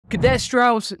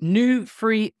Codestral's new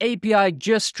free API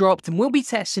just dropped, and we'll be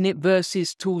testing it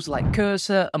versus tools like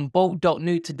Cursor and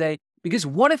Bolt.new today. Because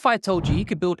what if I told you you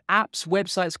could build apps,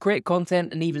 websites, create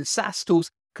content, and even SaaS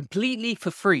tools completely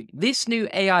for free? This new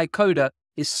AI coder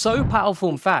is so powerful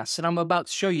and fast, and I'm about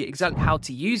to show you exactly how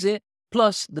to use it,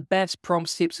 plus the best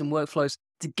prompts, tips, and workflows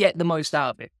to get the most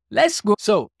out of it. Let's go.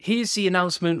 So here's the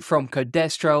announcement from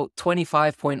Codestral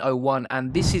 25.01,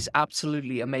 and this is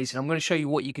absolutely amazing. I'm going to show you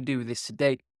what you can do with this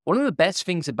today. One of the best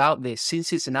things about this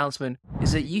since its announcement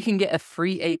is that you can get a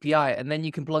free API and then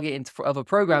you can plug it into other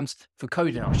programs for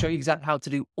coding. I'll show you exactly how to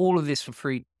do all of this for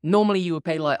free. Normally you would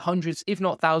pay like hundreds, if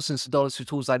not thousands of dollars for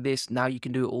tools like this. Now you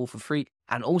can do it all for free.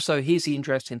 And also here's the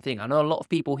interesting thing. I know a lot of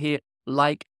people here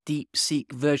like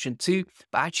DeepSeek version 2,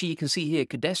 but actually you can see here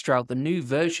Codestral, the new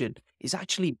version, is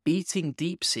actually beating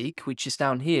DeepSeek, which is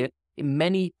down here, in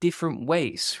many different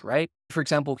ways, right? For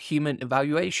example, human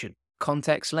evaluation.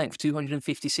 Context length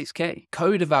 256K,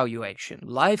 code evaluation,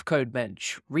 live code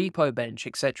bench, repo bench,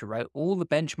 etc. Right? All the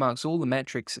benchmarks, all the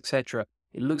metrics, etc.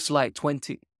 It looks like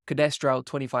Codestral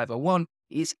 2501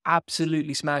 is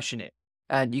absolutely smashing it.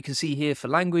 And you can see here for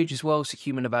language as well, so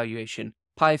human evaluation,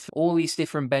 Python, all these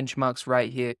different benchmarks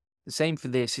right here. The same for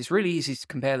this. It's really easy to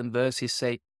compare them versus,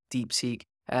 say, DeepSeek.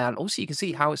 And also you can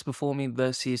see how it's performing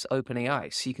versus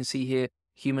OpenAI. So you can see here,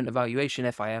 human evaluation,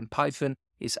 FIM, Python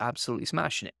is absolutely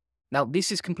smashing it. Now,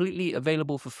 this is completely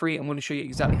available for free. I'm going to show you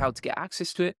exactly how to get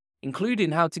access to it,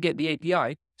 including how to get the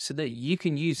API so that you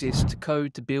can use this to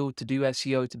code, to build, to do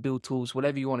SEO, to build tools,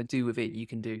 whatever you want to do with it, you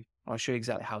can do. I'll show you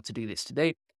exactly how to do this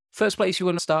today. First place you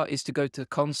want to start is to go to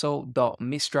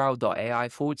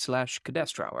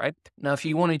console.mistral.ai/Codestral, right? Now, if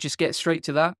you want to just get straight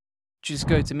to that, just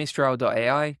go to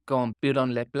mistral.ai, go on build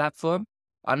on le platform.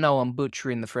 I know I'm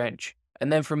butchering the French.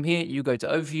 And then from here, you go to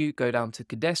overview, go down to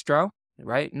Codestral.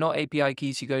 Right? Not API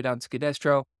keys, you go down to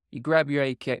Codestral, you grab your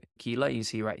API key like you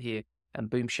see right here,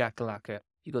 and boom shakalaka,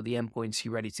 you got the endpoints,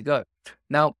 you're ready to go.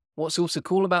 Now, what's also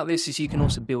cool about this is you can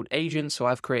also build agents. So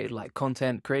I've created like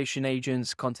content creation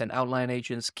agents, content outline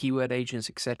agents, keyword agents,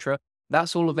 etc.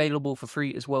 That's all available for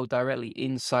free as well directly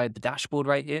inside the dashboard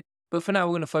right here. But for now,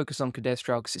 we're going to focus on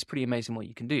Codestral because it's pretty amazing what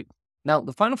you can do. Now,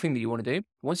 the final thing that you want to do,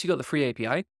 once you got the free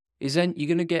API, is then you're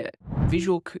going to get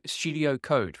Visual Studio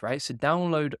Code, right? So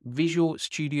download Visual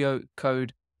Studio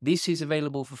Code. This is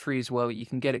available for free as well. You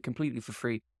can get it completely for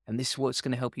free. And this is what's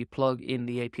going to help you plug in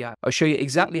the API. I'll show you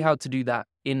exactly how to do that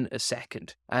in a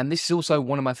second. And this is also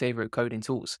one of my favorite coding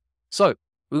tools. So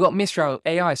we've got Mistral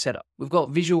AI set up. We've got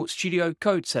Visual Studio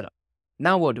Code set up.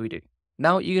 Now what do we do?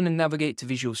 Now you're going to navigate to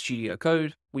Visual Studio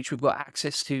Code, which we've got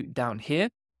access to down here.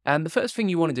 And the first thing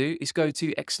you want to do is go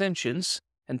to extensions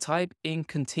and type in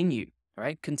continue,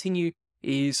 right? Continue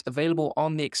is available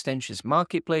on the extensions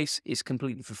marketplace, is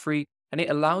completely for free, and it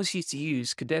allows you to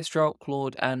use Codestral,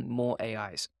 Claude, and more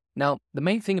AIs. Now, the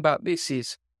main thing about this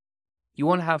is you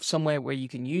want to have somewhere where you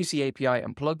can use the API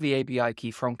and plug the API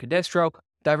key from Codestral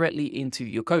directly into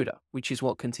your coder, which is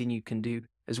what continue can do,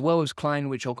 as well as Klein,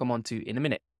 which I'll come on to in a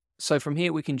minute. So from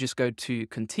here, we can just go to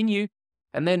continue,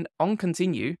 and then on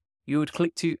continue, you would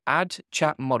click to add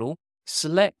chat model,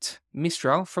 select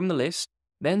Mistral from the list,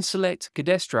 then select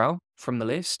Codestral from the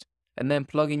list, and then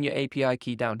plug in your API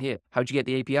key down here. How'd you get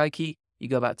the API key? You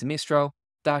go back to Mistral,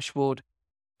 dashboard,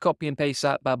 copy and paste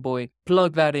that bad boy,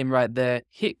 plug that in right there,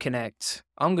 hit connect.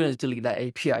 I'm going to delete that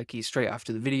API key straight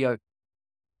after the video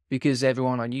because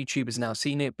everyone on YouTube has now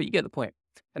seen it, but you get the point.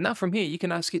 And now from here, you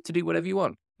can ask it to do whatever you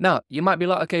want. Now, you might be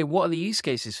like, okay, what are the use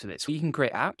cases for this? Well, you can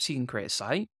create apps, you can create a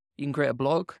site, you can create a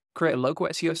blog, create a local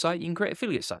SEO site, you can create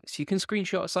affiliate sites, you can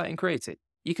screenshot a site and create it.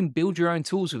 You can build your own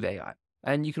tools with AI,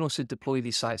 and you can also deploy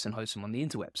these sites and host them on the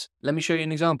interwebs. Let me show you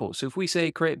an example. So if we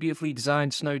say create a beautifully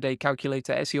designed snow day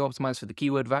calculator, SEO optimized for the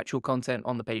keyword of actual content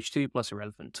on the page 2 plus a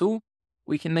relevant tool,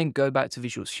 we can then go back to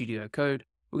Visual Studio Code.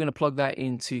 We're going to plug that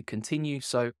into continue.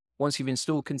 So once you've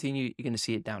installed continue, you're going to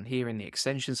see it down here in the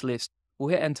extensions list. We'll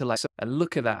hit enter like so, and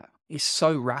look at that. It's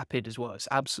so rapid as well.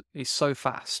 It's so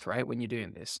fast, right, when you're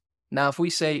doing this. Now, if we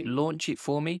say launch it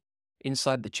for me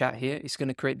inside the chat here, it's going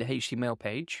to create the HTML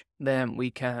page. Then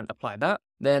we can apply that.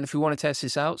 Then if we want to test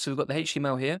this out, so we've got the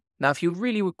HTML here. Now, if you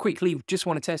really would quickly just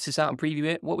want to test this out and preview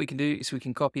it, what we can do is we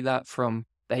can copy that from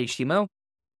the HTML.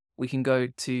 We can go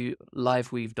to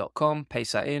liveweave.com,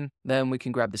 paste that in. Then we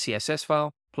can grab the CSS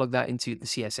file, plug that into the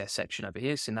CSS section over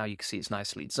here. So now you can see it's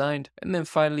nicely designed. And then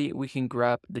finally, we can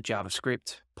grab the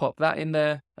JavaScript, pop that in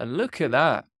there, and look at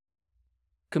that.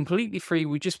 Completely free.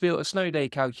 We just built a snow day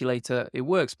calculator. It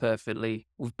works perfectly.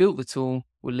 We've built the tool.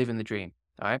 We're living the dream.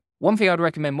 All right. One thing I'd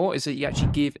recommend more is that you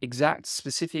actually give exact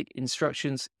specific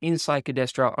instructions inside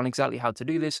Codestral on exactly how to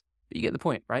do this. But you get the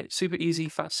point, right? Super easy,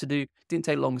 fast to do, didn't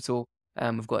take long at all.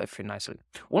 We've got everything nicely.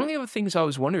 One of the other things I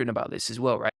was wondering about this as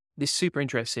well, right? This is super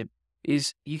interesting,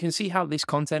 is you can see how this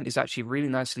content is actually really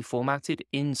nicely formatted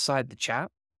inside the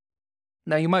chat.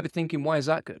 Now, you might be thinking, why is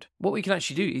that good? What we can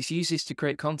actually do is use this to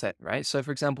create content, right? So,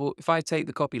 for example, if I take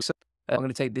the copy, I'm going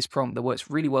to take this prompt that works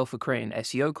really well for creating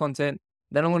SEO content.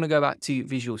 Then I'm going to go back to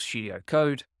Visual Studio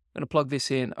Code. I'm going to plug this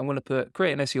in. I'm going to put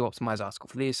create an SEO optimized article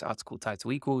for this, article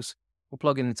title equals. We'll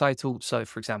plug in the title. So,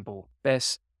 for example,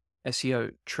 best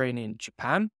SEO training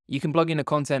Japan. You can plug in a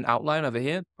content outline over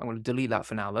here. I'm going to delete that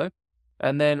for now, though.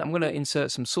 And then I'm going to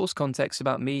insert some source context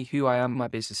about me, who I am, my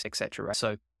business, etc. Right?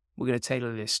 So, we're going to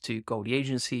tailor this to Goldie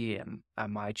Agency and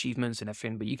my achievements and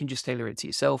everything, but you can just tailor it to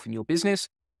yourself and your business.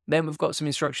 Then we've got some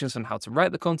instructions on how to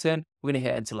write the content. We're going to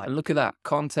hit enter. Like, look at that,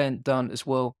 content done as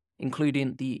well,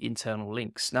 including the internal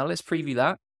links. Now let's preview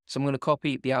that. So I'm going to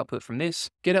copy the output from this,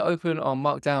 get it open on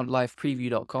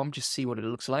markdownlivepreview.com, just see what it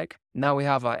looks like. Now we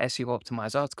have our SEO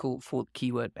optimized article for the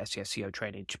keyword best SEO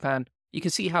training Japan. You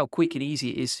can see how quick and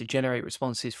easy it is to generate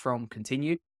responses from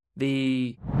Continue.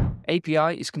 The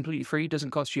API is completely free,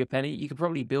 doesn't cost you a penny. You could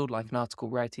probably build like an article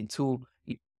writing tool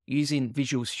using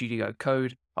Visual Studio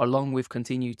Code along with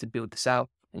Continue to build this out,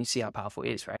 and you see how powerful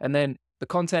it is, right? And then the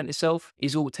content itself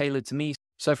is all tailored to me.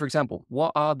 So for example,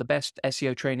 what are the best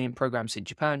SEO training programs in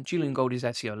Japan? Julian Goldie's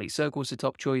SEO Elite Circle is the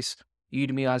top choice.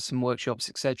 Udemy has some workshops,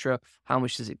 etc. How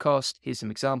much does it cost? Here's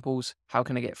some examples. How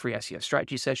can I get a free SEO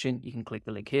strategy session? You can click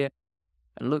the link here.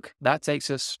 And look, that takes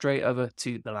us straight over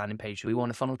to the landing page we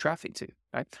want to funnel traffic to,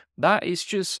 right? That is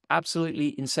just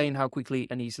absolutely insane how quickly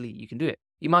and easily you can do it.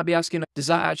 You might be asking, does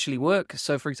that actually work?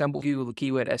 So for example, Google the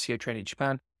keyword SEO training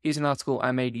Japan. Here's an article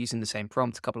I made using the same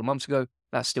prompt a couple of months ago.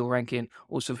 That's still ranking.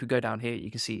 Also, if we go down here, you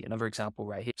can see another example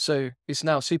right here. So it's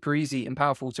now super easy and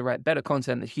powerful to write better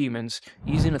content than humans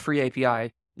using a free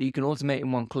API that you can automate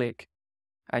in one click.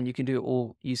 And you can do it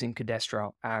all using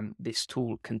Codestral and this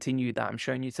tool Continue that I'm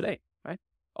showing you today, right?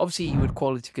 Obviously, you would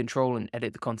quality control and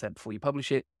edit the content before you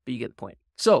publish it, but you get the point.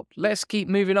 So let's keep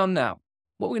moving on now.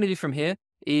 What we're going to do from here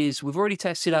is we've already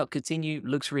tested out Continue.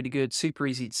 Looks really good, super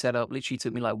easy to set up. Literally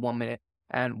took me like 1 minute.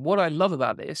 And what I love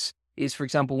about this is, for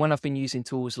example, when I've been using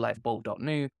tools like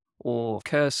bolt.new or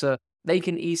Cursor, they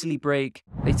can easily break.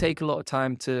 They take a lot of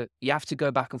time you have to go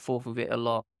back and forth with it a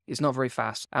lot. It's not very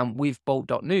fast. And with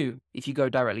bolt.new, if you go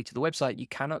directly to the website, you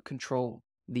cannot control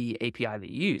the API that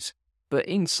you use. But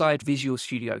inside Visual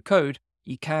Studio Code,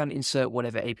 you can insert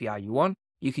whatever API you want.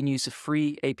 You can use a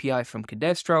free API from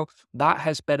Codestral. That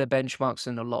has better benchmarks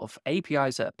than a lot of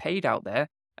APIs that are paid out there.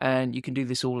 And you can do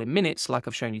this all in minutes like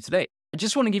I've shown you today. I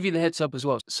just want to give you the heads up as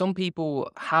well. Some people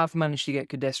have managed to get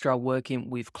Codestral working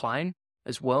with Klein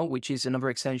as well, which is another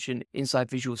extension inside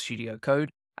Visual Studio Code.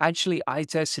 Actually, I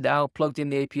tested out, plugged in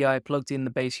the API, plugged in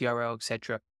the base URL,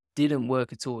 etc. Didn't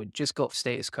work at all. It just got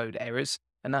status code errors.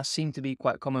 And that seemed to be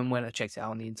quite common when I checked it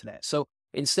out on the internet. So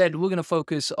instead, we're going to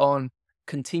focus on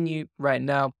Continue right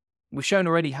now. We've shown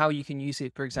already how you can use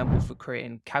it, for example, for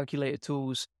creating calculator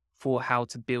tools, for how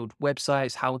to build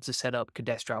websites, how to set up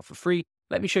Codestral for free.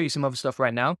 Let me show you some other stuff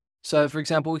right now. So for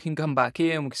example, we can come back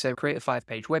here and we can say create a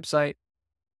 5-page website,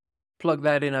 plug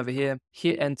that in over here,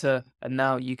 hit enter, and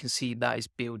now you can see that is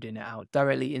building it out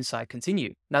directly inside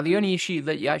Continue. Now, the only issue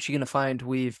that you're actually going to find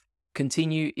with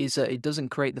Continue is that it doesn't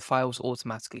create the files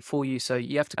automatically for you. So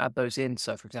you have to add those in.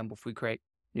 So for example, if we create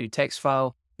new text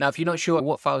file. Now, if you're not sure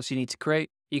what files you need to create,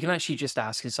 you can actually just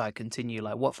ask inside Continue,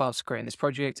 like what files to create in this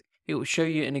project. It will show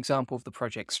you an example of the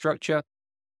project structure,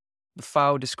 the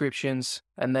file descriptions,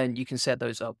 and then you can set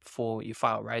those up for your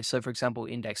file, right? So for example,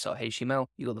 index.html,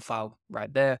 you got the file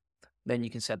right there. Then you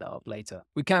can set that up later.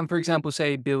 We can, for example,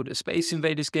 say build a Space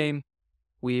Invaders game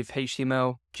with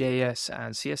HTML, JS,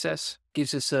 and CSS.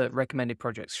 Gives us a recommended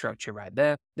project structure right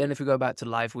there. Then if we go back to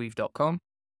liveweave.com,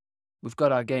 we've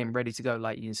got our game ready to go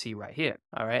like you can see right here.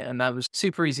 All right, and that was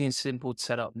super easy and simple to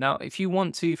set up. Now, if you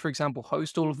want to, for example,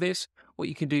 host all of this, what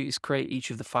you can do is create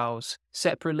each of the files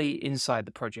separately inside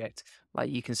the project, like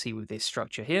you can see with this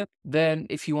structure here. Then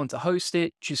if you want to host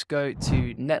it, just go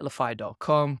to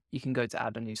netlify.com. You can go to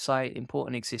add a new site, import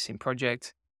an existing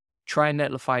project, try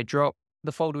Netlify drop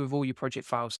the folder with all your project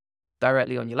files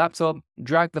directly on your laptop,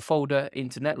 drag the folder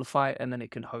into Netlify, and then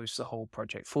it can host the whole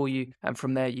project for you. And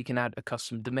from there, you can add a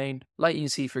custom domain, like you can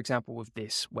see, for example, with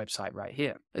this website right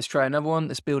here. Let's try another one.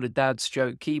 Let's build a dad's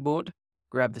joke keyboard,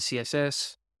 grab the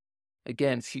CSS.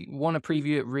 Again, if you want to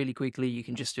preview it really quickly, you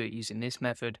can just do it using this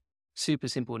method. Super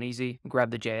simple and easy. Grab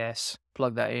the JS,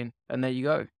 plug that in, and there you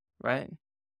go, right?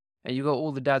 And you got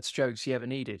all the dad's jokes you ever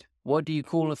needed. What do you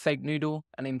call a fake noodle?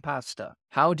 An impasta.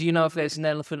 How do you know if there's an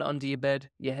elephant under your bed?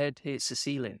 Your head hits the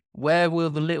ceiling. Where will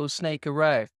the little snake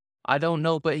arrive? I don't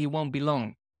know, but he won't be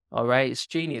long. All right, it's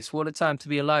genius. What a time to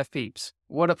be alive, peeps.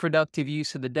 What a productive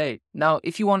use of the day. Now,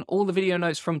 if you want all the video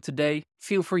notes from today,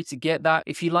 feel free to get that.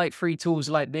 If you like free tools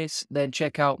like this, then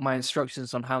check out my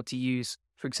instructions on how to use,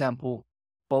 for example,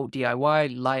 Bolt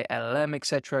DIY, Light LLM,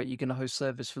 etc. You can host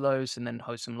servers for those and then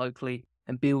host them locally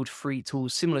and build free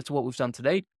tools similar to what we've done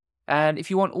today. And if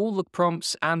you want all the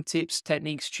prompts and tips,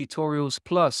 techniques, tutorials,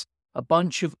 plus a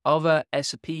bunch of other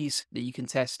SOPs that you can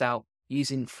test out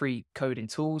using free coding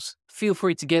tools, feel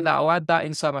free to get that. I'll add that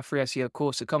inside my free SEO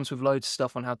course. It comes with loads of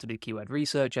stuff on how to do keyword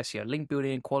research, SEO link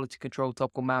building, quality control,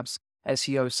 topical maps,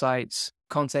 SEO sites,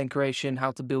 content creation,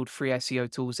 how to build free SEO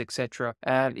tools, etc.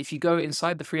 And if you go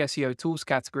inside the free SEO tools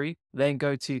category, then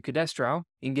go to Codestral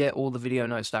and get all the video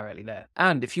notes directly there.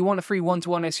 And if you want a free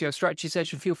one-to-one SEO strategy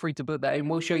session, feel free to book that in.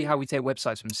 We'll show you how we take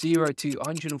websites from 0 to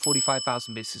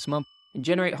 145,000 visits this month and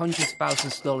generate hundreds of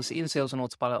thousands of dollars in sales on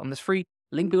autopilot. On this free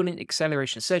link building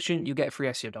acceleration session, you get a free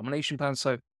SEO domination plan.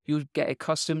 So you'll get a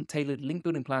custom tailored link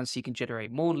building plan so you can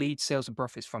generate more leads, sales, and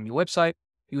profits from your website.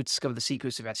 You would discover the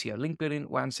secrets of SEO link building.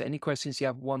 We'll answer any questions you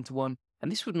have one-to-one. And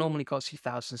this would normally cost you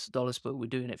thousands of dollars, but we're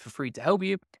doing it for free to help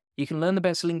you. You can learn the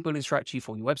best link building strategy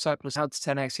for your website, plus how to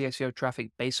 10x the SEO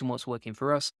traffic based on what's working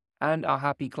for us and our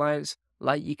happy clients,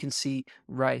 like you can see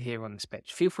right here on this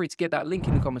page. Feel free to get that link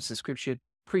in the comments description.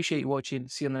 Appreciate you watching.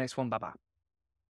 See you on the next one. Bye-bye.